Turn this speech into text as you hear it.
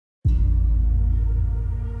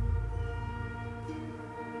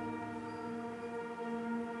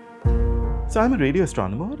So I'm a radio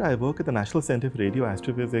astronomer. I work at the National Center for Radio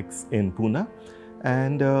Astrophysics in Pune,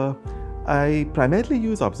 and I primarily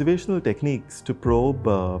use observational techniques to probe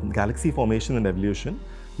galaxy formation and evolution,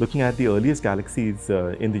 looking at the earliest galaxies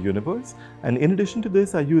in the universe. And in addition to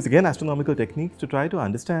this, I use again astronomical techniques to try to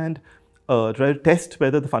understand, try to test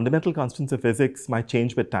whether the fundamental constants of physics might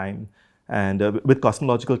change with time and with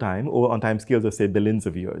cosmological time or on timescales of say billions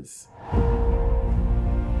of years.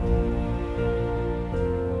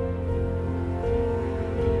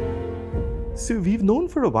 So we've known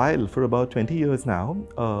for a while, for about 20 years now,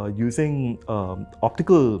 using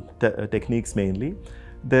optical techniques mainly,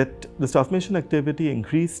 that the star formation activity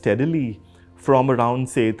increased steadily from around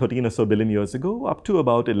say 13 or so billion years ago up to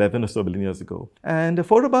about 11 or so billion years ago. And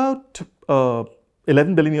for about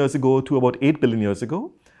 11 billion years ago to about 8 billion years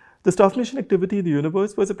ago, the star formation activity in the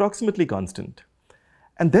universe was approximately constant.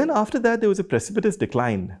 And then after that, there was a precipitous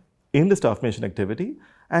decline in the star formation activity.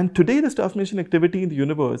 And today, the star formation activity in the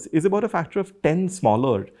universe is about a factor of 10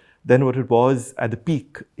 smaller than what it was at the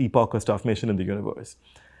peak epoch of star formation in the universe.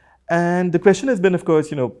 And the question has been, of course,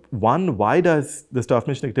 one, why does the star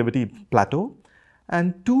formation activity plateau?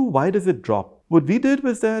 And two, why does it drop? What we did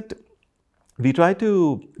was that we tried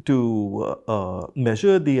to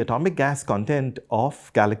measure the atomic gas content of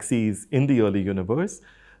galaxies in the early universe,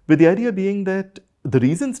 with the idea being that the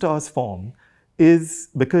reason stars form is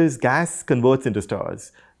because gas converts into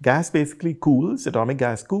stars. Gas basically cools, atomic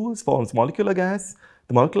gas cools, forms molecular gas.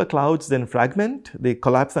 The molecular clouds then fragment, they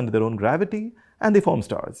collapse under their own gravity, and they form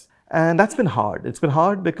stars. And that's been hard. It's been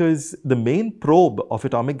hard because the main probe of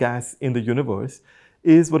atomic gas in the universe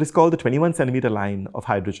is what is called the 21 centimeter line of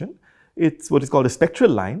hydrogen. It's what is called a spectral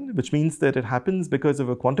line, which means that it happens because of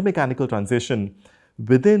a quantum mechanical transition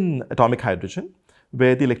within atomic hydrogen,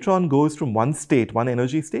 where the electron goes from one state, one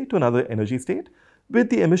energy state, to another energy state, with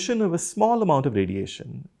the emission of a small amount of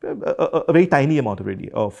radiation, a very tiny amount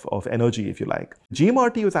of energy, if you like.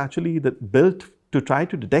 GMRT was actually built to try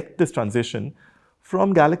to detect this transition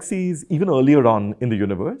from galaxies even earlier on in the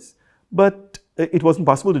universe. But it wasn't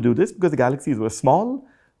possible to do this because the galaxies were small.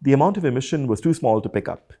 The amount of emission was too small to pick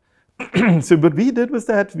up. So what we did was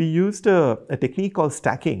that we used a technique called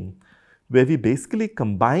stacking, where we basically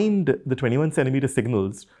combined the 21 centimeter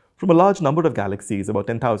signals from a large number of galaxies, about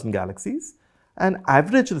 10,000 galaxies, and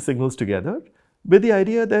averaged the signals together with the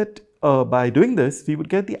idea that by doing this, we would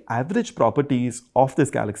get the average properties of this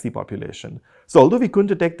galaxy population. So although we couldn't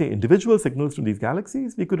detect the individual signals from these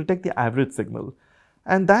galaxies, we could detect the average signal.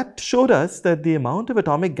 And that showed us that the amount of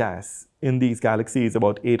atomic gas in these galaxies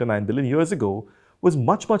about 8 or 9 billion years ago was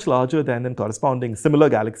much, much larger than in corresponding similar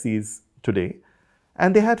galaxies today.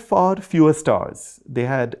 And they had far fewer stars. They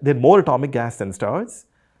had more atomic gas than stars.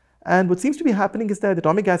 And what seems to be happening is that the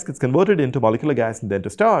atomic gas gets converted into molecular gas and then to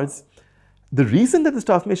stars. The reason that the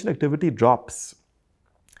star formation activity drops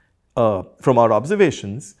from our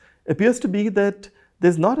observations appears to be that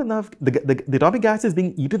there's not enough, the atomic gas is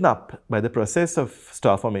being eaten up by the process of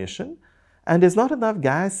star formation. And there's not enough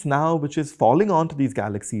gas now which is falling onto these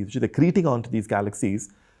galaxies, which is accreting onto these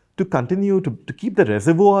galaxies to continue to keep the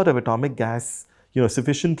reservoir of atomic gas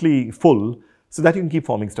sufficiently full so that you can keep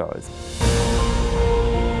forming stars.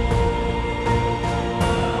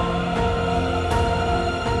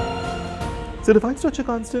 So the fine structure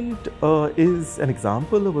constant is an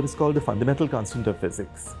example of what is called the fundamental constant of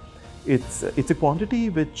physics. It's a quantity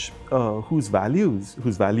whose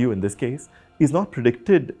value in this case is not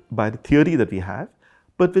predicted by the theory that we have,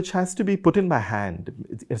 but which has to be put in by hand.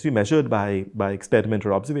 It has to be measured by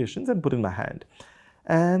experimental observations and put in by hand.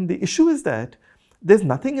 And the issue is that there's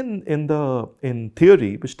nothing in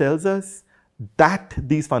theory which tells us that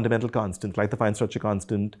these fundamental constants, like the fine structure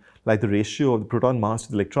constant, like the ratio of the proton mass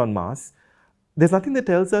to the electron mass, there's nothing that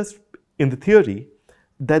tells us in the theory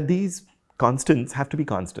that these constants have to be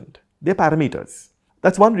constant. They're parameters.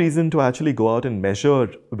 That's one reason to actually go out and measure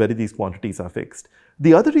whether these quantities are fixed.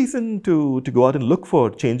 The other reason to go out and look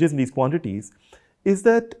for changes in these quantities is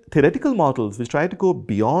that theoretical models which try to go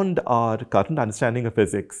beyond our current understanding of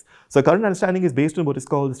physics. So our current understanding is based on what is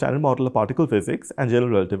called the standard model of particle physics and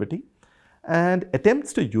general relativity. And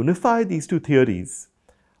attempts to unify these two theories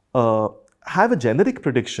have a generic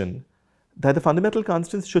prediction that the fundamental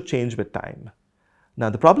constants should change with time.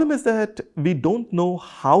 Now the problem is that we don't know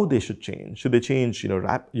how they should change. Should they change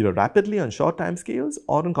rapidly on short time scales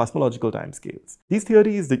or on cosmological time scales? These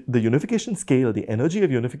theories, the unification scale, the energy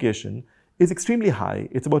of unification is extremely high.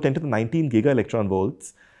 It's about 10 to the 19 giga electron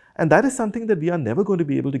volts. And that is something that we are never going to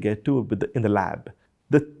be able to get to in the lab.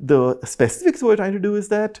 The specifics we're trying to do is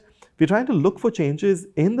that we're trying to look for changes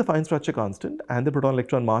in the fine structure constant and the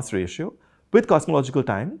proton-electron mass ratio with cosmological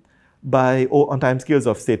time on timescales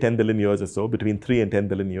of say 10 billion years or so, between 3 and 10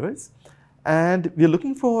 billion years. And we're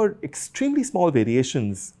looking for extremely small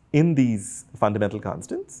variations in these fundamental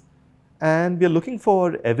constants. And we're looking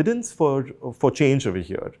for evidence for change over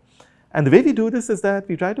here. And the way we do this is that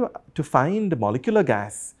we try to find molecular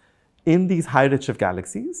gas in these high redshift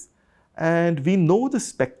galaxies. And we know the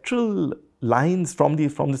spectral lines from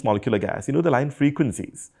this molecular gas, you know, the line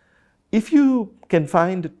frequencies. If you can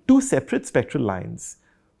find two separate spectral lines,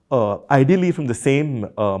 ideally from the same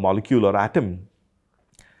molecule or atom,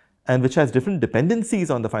 and which has different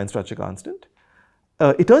dependencies on the fine structure constant,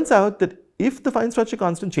 it turns out that if the fine structure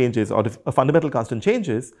constant changes, or if a fundamental constant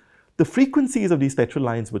changes, the frequencies of these spectral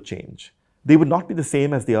lines would change. They would not be the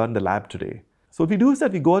same as they are in the lab today. So what we do is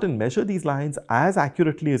that we go out and measure these lines as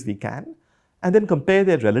accurately as we can, and then compare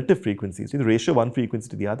their relative frequencies, the ratio of one frequency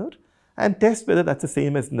to the other, and test whether that's the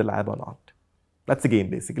same as in the lab or not. That's the game,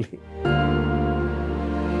 basically.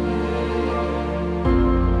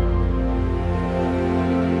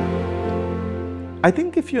 I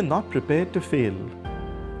think if you're not prepared to fail,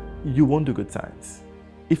 you won't do good science.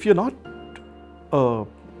 If you're not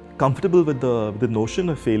comfortable with the notion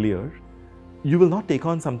of failure, you will not take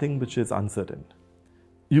on something which is uncertain.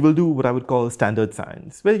 You will do what I would call standard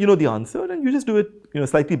science, where you know the answer and you just do it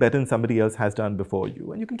slightly better than somebody else has done before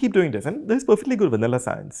you. And you can keep doing this. And there's perfectly good vanilla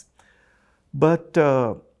science. But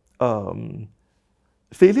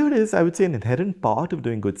failure is, I would say, an inherent part of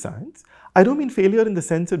doing good science. I don't mean failure in the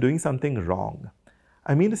sense of doing something wrong.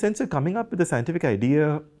 I mean the sense of coming up with a scientific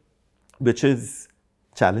idea which is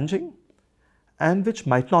challenging and which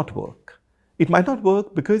might not work. It might not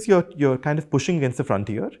work because you're kind of pushing against the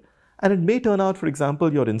frontier. And it may turn out, for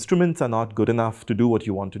example, your instruments are not good enough to do what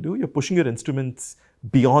you want to do. You're pushing your instruments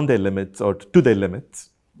beyond their limits or to their limits.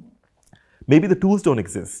 Maybe the tools don't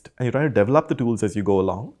exist and you're trying to develop the tools as you go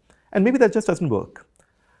along. And maybe that just doesn't work.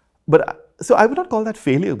 So I would not call that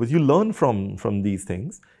failure, because you learn from these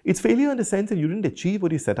things. It's failure in the sense that you didn't achieve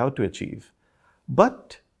what you set out to achieve.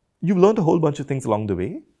 But you've learned a whole bunch of things along the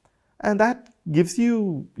way. And that gives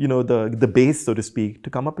you, the base, so to speak, to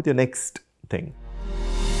come up with your next thing.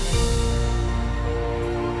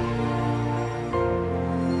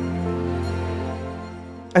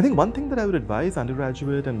 I think one thing that I would advise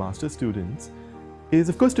undergraduate and master's students is,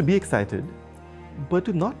 of course, to be excited, but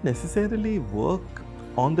to not necessarily work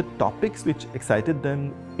on the topics which excited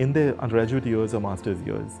them in their undergraduate years or master's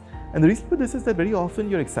years. And the reason for this is that very often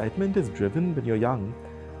your excitement is driven when you're young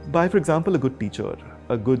by, for example, a good teacher,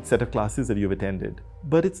 a good set of classes that you've attended.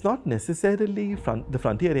 But it's not necessarily the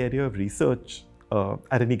frontier area of research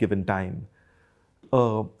at any given time.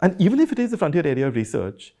 And even if it is the frontier area of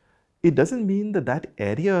research, it doesn't mean that that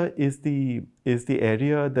area is the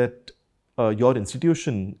area that your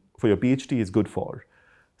institution for your PhD is good for.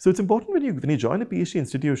 So it's important when you join a PhD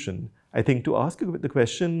institution, I think, to ask the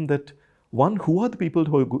question that, one, who are the people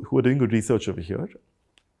who are doing good research over here?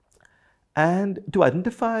 And to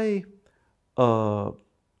identify a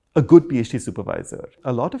good PhD supervisor.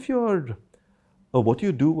 A lot of what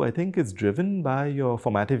you do, I think, is driven by your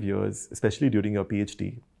formative years, especially during your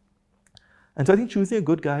PhD. And so I think choosing a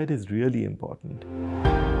good guide is really important.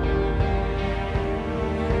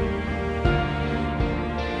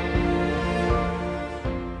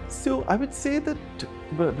 So I would say that,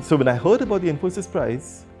 so when I heard about the Infosys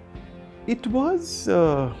prize, it was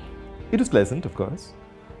pleasant, of course.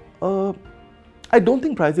 I don't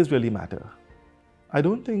think prizes really matter. I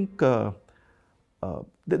don't think, they're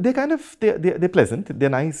pleasant, they're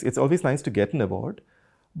nice, it's always nice to get an award,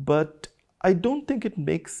 but I don't think it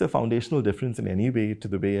makes a foundational difference in any way to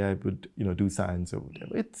the way I would, do science or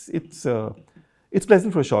whatever. It's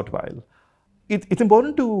pleasant for a short while. It's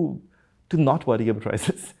important to not worry about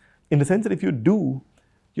prizes, in the sense that if you do,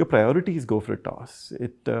 your priorities go for a toss.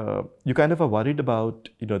 You kind of are worried about,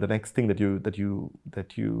 the next thing that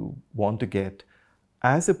you want to get,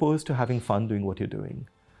 as opposed to having fun doing what you're doing.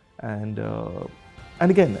 And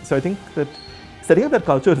again, so I think that setting up that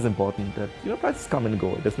culture is important, that prizes come and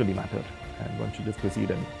go, it doesn't really matter. And one should just proceed,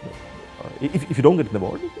 and if you don't get an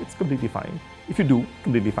award, it's completely fine. If you do,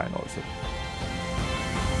 completely fine also.